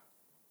prop.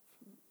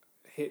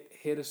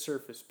 Hit a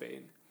surface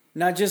bait.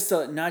 Not just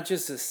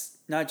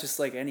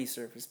like any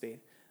surface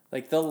bait.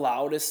 Like the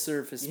loudest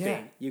surface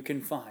bait you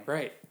can find.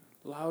 Right.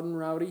 Loud and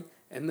rowdy.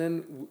 And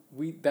then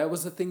that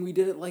was the thing we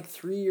did it like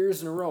 3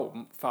 years in a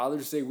row.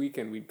 Father's Day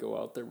weekend, we'd go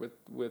out there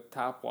with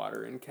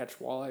topwater and catch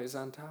walleyes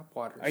on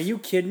topwaters. Are you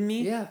kidding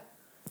me? Yeah.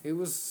 It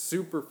was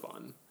super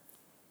fun.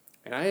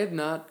 And I had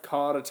not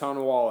caught a ton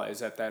of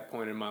walleyes at that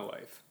point in my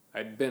life.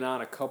 I'd been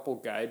on a couple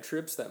guide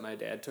trips that my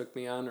dad took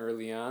me on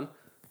early on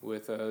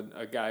with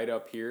a guide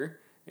up here.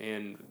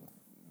 And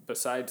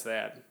besides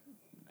that,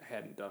 I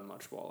hadn't done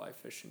much walleye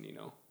fishing,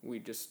 We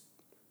just,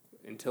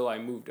 until I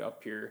moved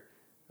up here,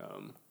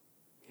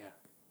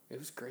 it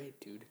was great,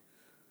 dude.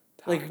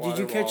 Like, did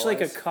you catch like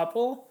a walleyes.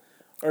 couple?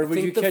 Or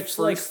would you catch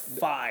like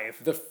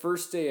 5? The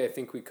first day, I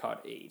think we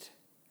caught 8.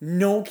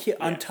 No kid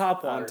on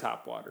top On water.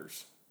 top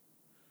waters.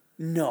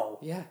 No.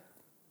 Yeah.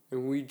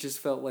 And we just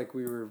felt like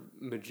we were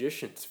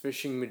magicians,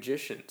 fishing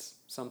magicians.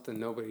 Something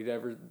nobody'd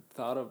ever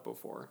thought of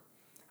before.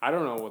 I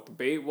don't know what the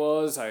bait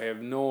was. I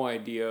have no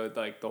idea,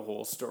 like, the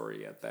whole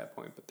story at that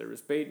point. But there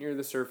was bait near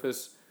the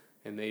surface,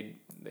 and they'd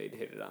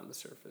hit it on the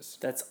surface.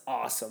 That's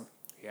awesome.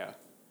 Yeah.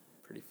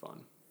 Pretty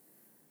fun.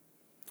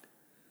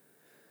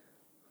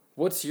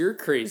 What's your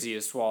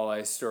craziest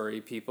walleye story,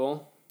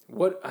 people?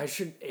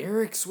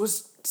 Eric's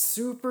was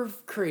super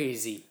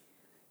crazy.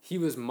 He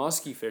was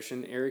muskie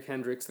fishing. Eric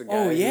Hendricks, the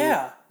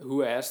guy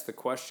who asked the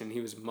question,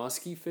 he was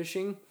muskie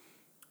fishing,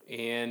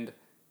 and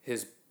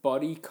his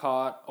buddy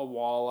caught a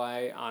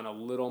walleye on a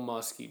little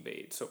muskie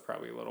bait, so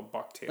probably a little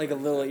bucktail. Like a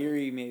little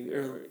Erie maybe.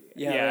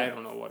 I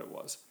don't know what it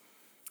was.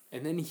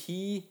 And then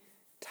he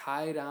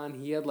tied on,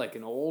 he had like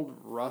an old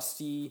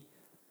rusty,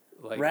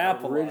 like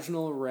Rapala.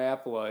 original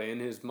Rapala in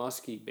his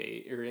muskie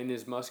bait or in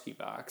his muskie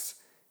box,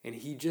 and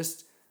he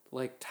just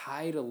like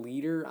tied a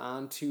leader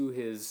onto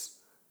his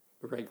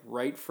like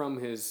right from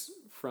his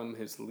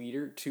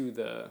leader to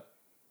the.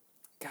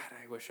 God,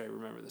 I wish I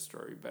remember the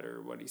story better.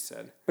 What he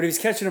said. But he was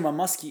catching him on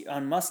musky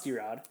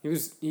rod. He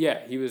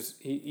said he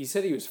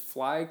was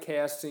fly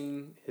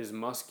casting his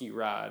musky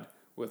rod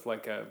with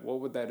like a, what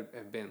would that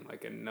have been,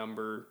 like a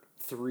number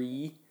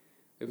 3.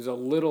 It was a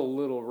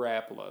little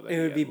Rapala. It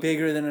would be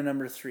bigger than a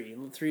number 3.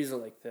 3s are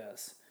like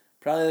this.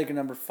 Probably like a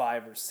number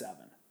 5 or 7.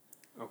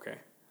 Okay.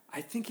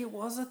 I think it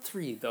was a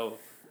 3 though.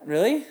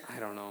 Really? I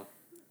don't know.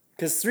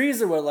 Because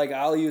 3s are what like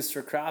I'll use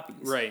for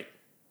crappies. Right.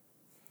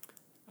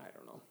 I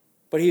don't know.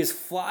 But he was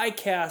fly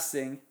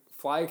casting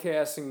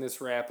This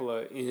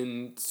Rapala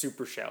in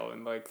super shallow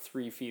in like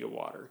 3 feet of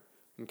water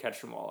and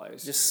catching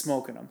walleyes. just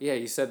smoking them. Yeah,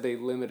 he said they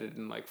limited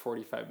in like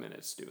 45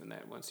 minutes doing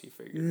that once he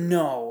figured.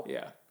 No.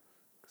 Yeah.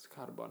 He's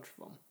caught a bunch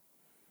of them.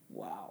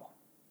 Wow.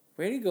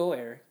 Way to go,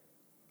 Eric.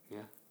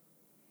 Yeah.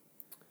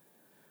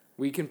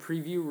 We can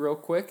preview real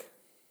quick.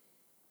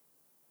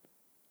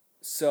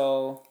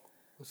 So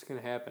What's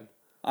going to happen?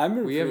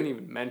 we haven't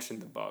even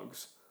mentioned the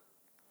bugs.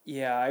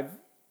 Yeah,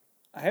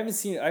 I've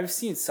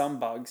seen some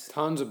bugs.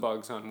 Tons of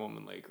bugs on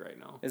Woman Lake right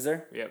now. Is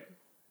there? Yep.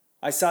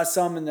 I saw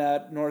some in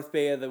that North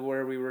Bay of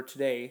where we were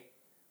today.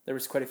 There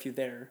was quite a few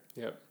there.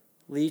 Yep.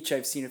 Leech,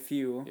 I've seen a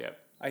few. Yep.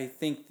 I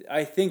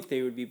think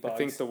they would be bugs. I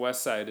think the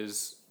west side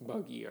is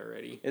buggy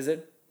already. Is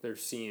it? They're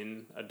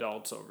seeing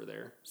adults over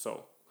there.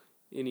 So,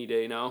 any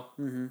day now.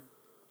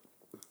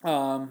 Mm-hmm.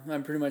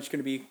 I'm pretty much going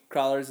to be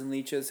crawlers and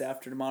leeches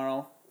after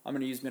tomorrow. I'm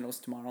going to use minnows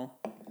tomorrow.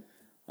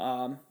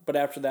 But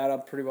after that, I'll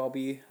pretty well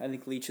be, I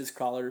think, leeches,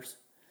 crawlers.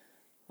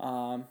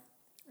 And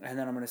then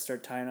I'm going to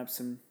start tying up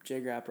some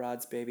jig wrap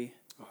rods, baby.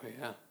 Oh,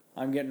 yeah.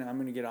 I'm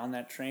going to get on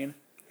that train.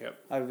 Yep.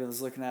 I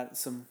was looking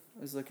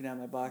at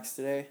my box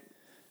today.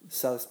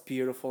 Saw this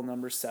beautiful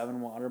number 7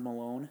 water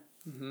Malone.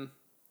 Mm-hmm.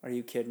 Are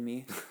you kidding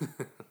me?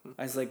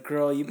 I was like,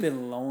 girl, you've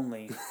been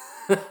lonely.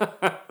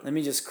 Let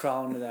me just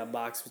crawl into that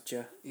box with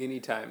you.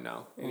 Anytime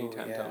now.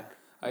 Anytime. yeah.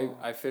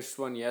 I fished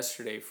one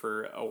yesterday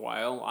for a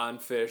while on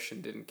fish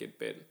and didn't get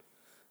bit.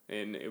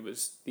 And it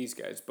was, these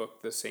guys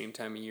booked the same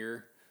time of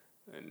year.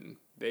 And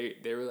they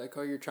were like,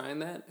 oh, you're trying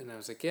that? And I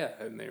was like, yeah.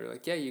 And they were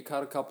like, yeah, you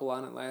caught a couple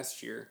on it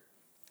last year.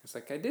 I was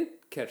like, I did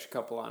catch a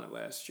couple on it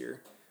last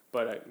year.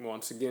 But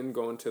once again,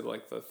 going to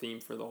like the theme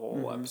for the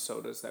whole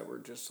episode is that we're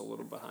just a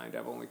little behind.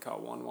 I've only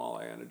caught one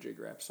walleye on a jig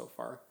wrap so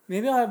far.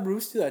 Maybe I'll have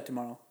Bruce do that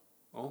tomorrow.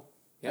 Oh,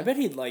 yeah. I bet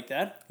he'd like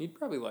that. He'd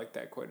probably like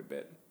that quite a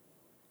bit.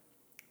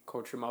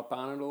 Coach him up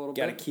on it a little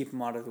Gotta bit. keep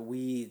him out of the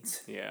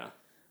weeds. Yeah.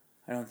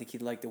 I don't think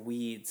he'd like the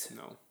weeds.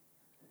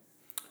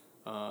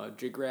 No.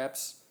 Jig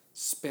wraps,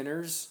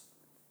 spinners.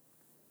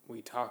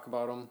 We talk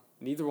about them.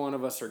 Neither one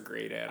of us are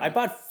great at them. I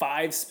bought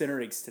 5 spinner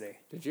rigs today.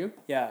 Did you?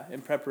 Yeah,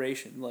 in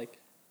preparation. Like,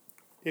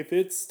 if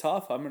it's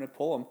tough, I'm going to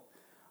pull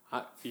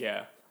them.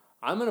 Yeah.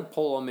 I'm going to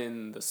pull them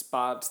in the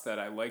spots that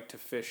I like to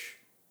fish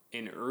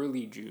in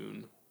early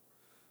June.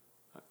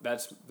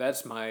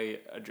 That's my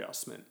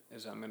adjustment.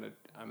 Is I'm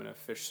gonna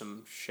fish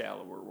some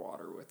shallower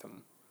water with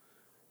them,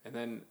 and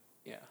then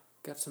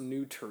got some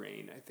new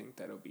terrain. I think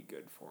that'll be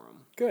good for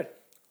them. Good.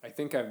 I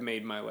think I've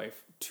made my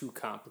life too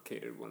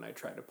complicated when I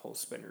try to pull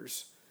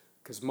spinners,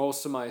 because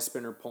most of my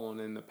spinner pulling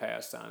in the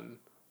past on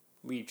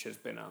leech has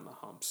been on the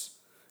humps,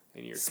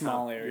 and you're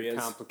areas.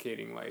 You're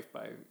complicating life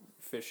by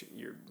fishing.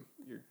 You're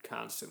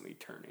constantly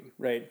turning.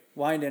 Right.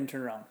 Wind in,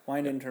 turn around.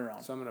 Wind in, turn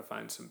around. So I'm gonna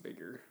find some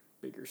bigger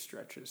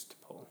stretches to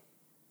pull.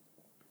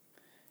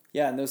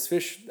 Yeah, and those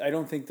fish, I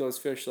don't think those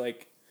fish,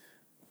 like,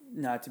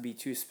 not to be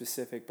too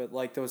specific, but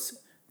like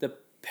the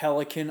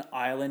Pelican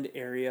Island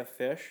area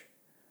fish,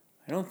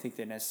 I don't think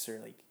they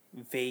necessarily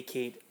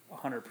vacate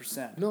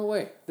 100%. No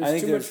way.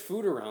 There's too much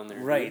food around there.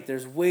 Right. Dude.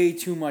 There's way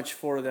too much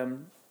for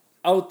them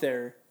out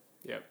there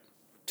Yep.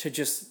 to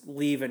just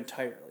leave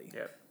entirely.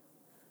 Yep.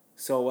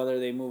 So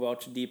whether they move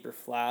out to deeper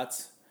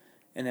flats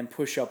and then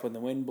push up when the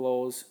wind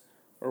blows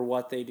or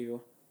what they do,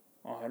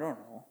 I don't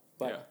know.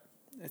 But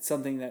it's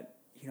something that,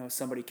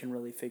 somebody can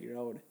really figure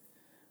out.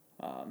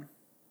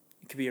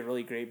 It could be a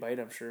really great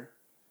bite, I'm sure.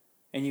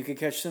 And you could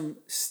catch some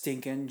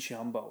stinking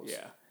jumbos.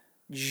 Yeah.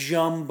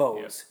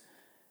 Jumbos.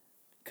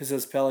 Because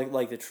those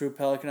the true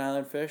Pelican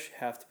Island fish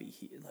have to be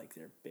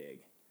they're big.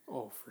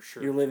 Oh, for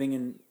sure. You're living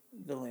in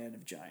the land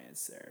of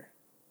giants there.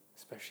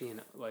 Especially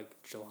in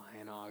July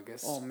and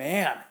August. Oh,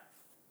 man.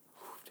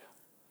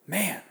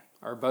 Man.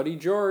 Our buddy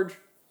George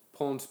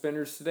pulling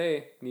spinners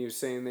today, and he was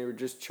saying they were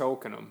just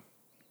choking them.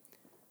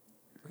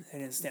 They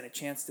didn't stand a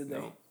chance, did they?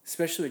 No.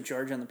 Especially with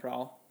George on the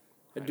prowl.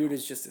 The dude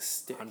is just a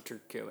stick.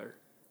 Hunter killer.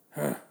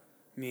 Huh.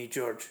 Me,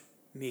 George.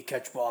 Me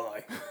catch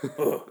walleye.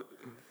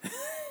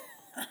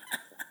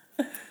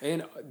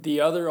 And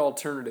the other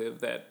alternative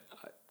that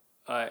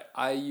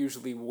I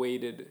usually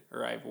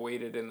I've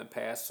waited in the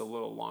past a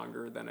little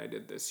longer than I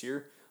did this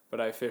year, but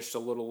I fished a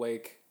little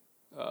lake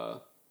a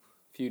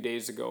few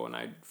days ago, and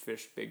I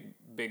fished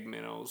big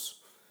minnows,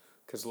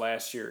 because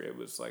last year it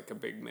was like a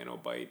big minnow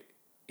bite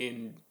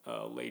in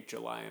late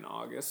July and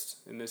August.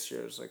 And this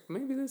year, it's like,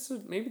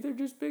 maybe they're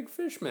just big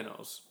fish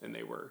minnows. And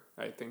they were,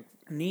 I think.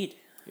 Neat.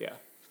 Yeah.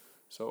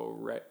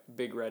 So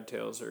big red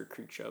tails or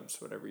creek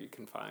chubs, whatever you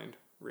can find,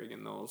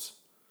 rigging those.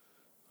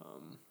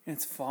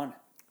 It's fun.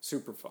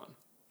 Super fun.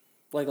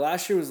 Like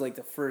last year was like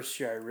the first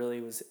year I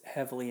really was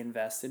heavily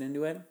invested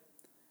into it.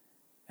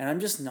 And I'm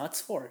just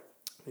nuts for it.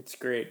 It's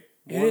great.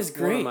 It is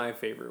great. One of my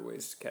favorite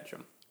ways to catch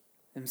them.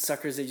 Them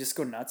suckers, they just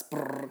go nuts.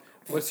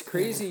 What's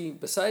crazy,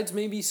 besides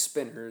maybe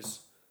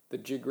spinners, the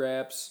jig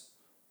wraps,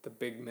 the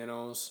big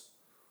minnows,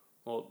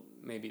 well,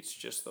 maybe it's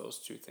just those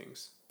two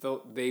things.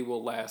 They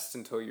will last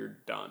until you're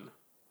done.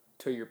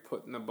 Until you're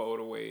putting the boat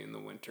away in the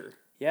winter.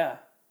 Yeah.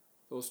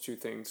 Those two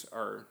things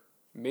are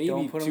maybe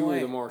Don't put 'em two away.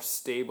 of the more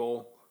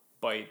stable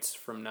bites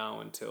from now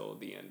until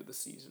the end of the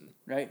season.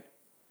 Right.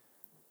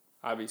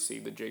 Obviously,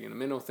 the jig and the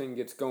minnow thing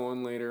gets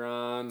going later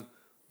on.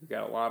 We've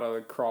got a lot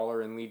of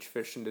crawler and leech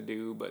fishing to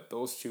do, but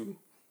those two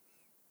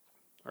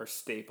are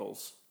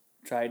staples.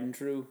 Tried and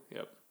true.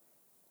 Yep.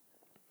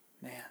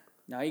 Man,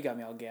 now you got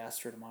me all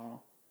gassed for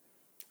tomorrow.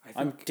 I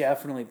I'm think,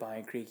 definitely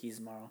buying Creakies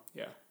tomorrow.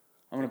 yeah.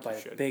 I'm going to buy you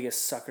the should.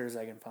 biggest suckers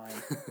I can find.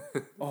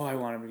 Oh, I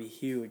want them to be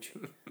huge.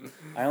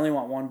 I only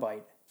want one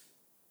bite.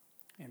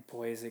 And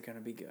boy, is it going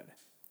to be good.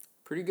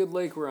 Pretty good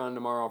lake we're on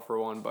tomorrow for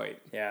one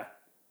bite. Yeah,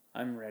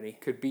 I'm ready.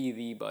 Could be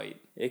the bite.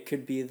 It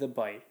could be the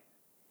bite.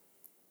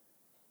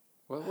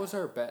 What was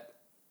our bet?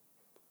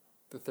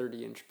 The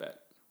 30-inch bet.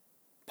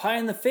 Pie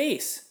in the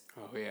face.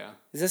 Oh, yeah.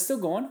 Is that still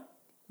going?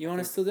 You want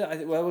to still do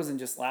it? Well, it wasn't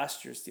just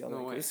last year's deal. No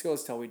Like, way. this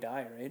goes till we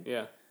die, right?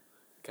 Yeah.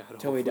 God,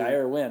 Till we die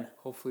or win.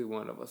 Hopefully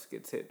one of us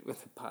gets hit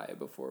with a pie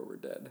before we're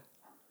dead.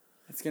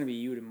 It's going to be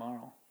you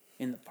tomorrow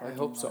in the I parking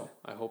hope lot. so.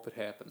 I hope it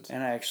happens.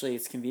 And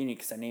it's convenient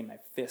because I named my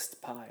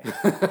fist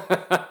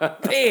Pie.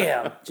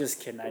 Bam! Just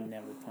kidding. I'd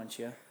never punch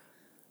you.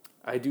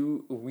 I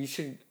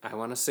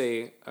want to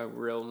say a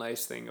real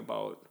nice thing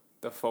about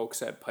the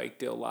folks at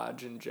Pikedale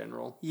Lodge in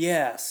general.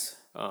 Yes.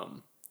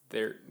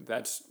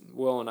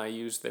 Will and I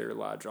use their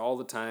lodge all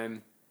the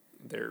time.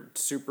 They're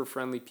super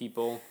friendly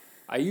people.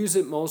 I use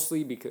it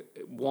mostly because,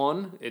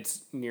 one,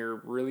 it's near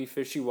really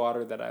fishy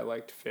water that I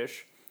like to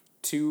fish.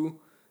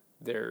 Two,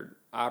 their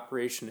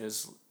operation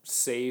is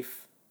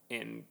safe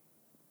and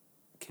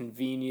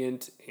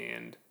convenient,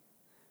 and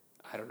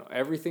I don't know,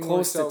 everything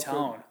Close works to out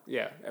town. good.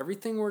 Yeah,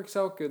 everything works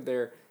out good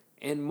there.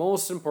 And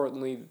most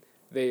importantly,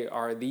 they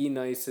are the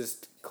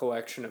nicest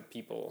collection of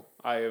people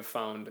I have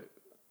found.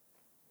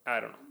 I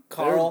don't know.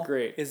 Carl They're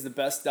great. is the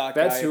best dock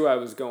That's guy who I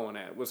was going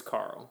at, was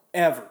Carl.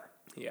 ever.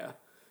 Yeah.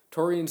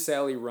 Tori and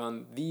Sally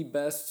run the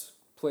best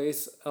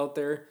place out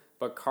there,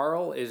 but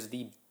Carl is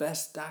the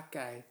best dock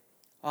guy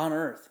On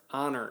Earth.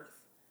 on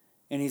earth.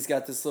 And he's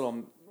got this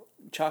little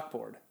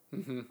chalkboard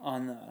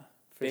on the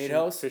bait Fishing-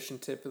 house Fishing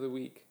tip of the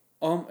week,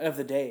 of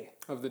the day.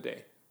 of the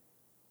day.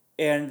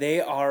 And they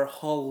are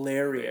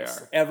hilarious.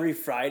 They are. Every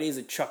Friday is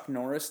a Chuck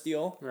Norris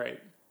deal. Right.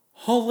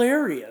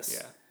 Hilarious.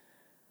 Yeah.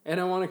 And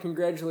I want to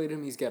congratulate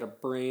him. He's got a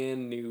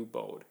brand new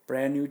boat.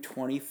 Brand new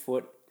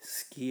 20-foot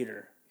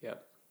Skeeter.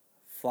 Yep.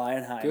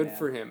 Flying high, Good man.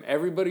 for him.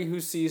 Everybody who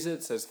sees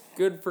it says,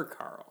 good for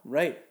Carl.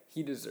 Right.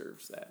 He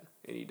deserves that.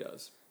 And he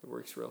does. He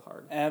works real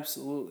hard.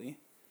 Absolutely.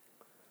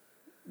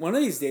 One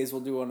of these days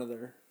we'll do one of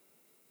their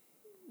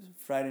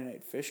Friday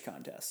night fish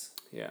contests.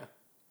 Yeah.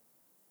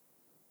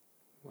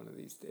 One of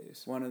these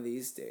days. One of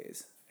these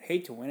days.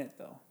 Hate to win it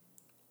though.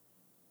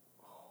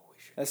 Oh, we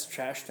should. That's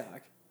trash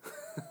talk.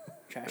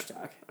 Trash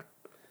talk.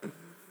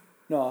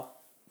 No.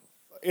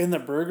 And the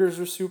burgers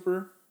are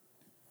super.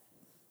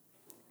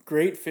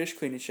 Great fish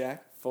cleaning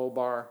shack. Full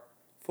bar.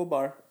 Full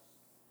bar.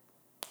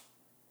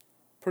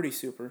 Pretty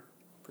super.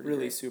 Pretty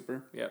really great.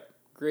 super. Yep.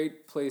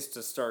 Great place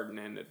to start and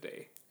end a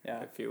day. Yeah.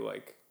 I feel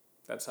like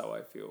that's how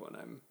I feel when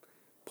I'm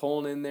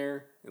pulling in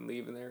there and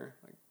leaving there.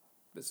 Like,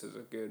 this is a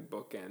good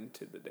bookend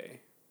to the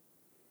day.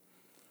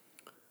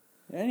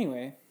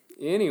 Anyway,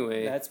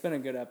 Anyway, that's been a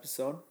good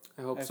episode.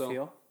 I hope I so.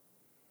 feel.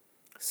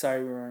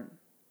 Sorry we weren't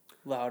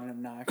loud and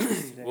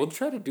obnoxious today. We'll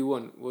try to do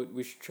one.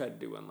 We should try to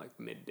do one like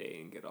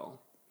midday and get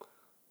all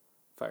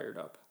fired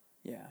up.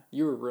 Yeah.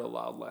 You were real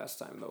loud last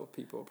time, though.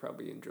 People will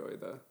probably enjoy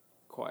the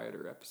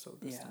quieter episode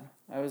this Yeah. time.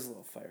 I was a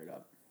little fired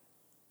up.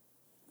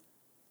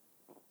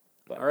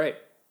 But All right.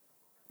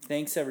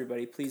 thanks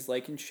everybody. Please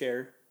like and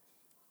share.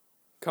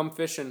 Come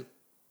fishing.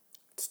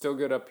 It's still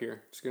good up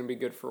here. It's going to be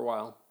good for a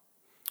while.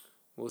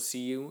 We'll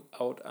see you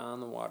out on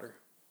the water.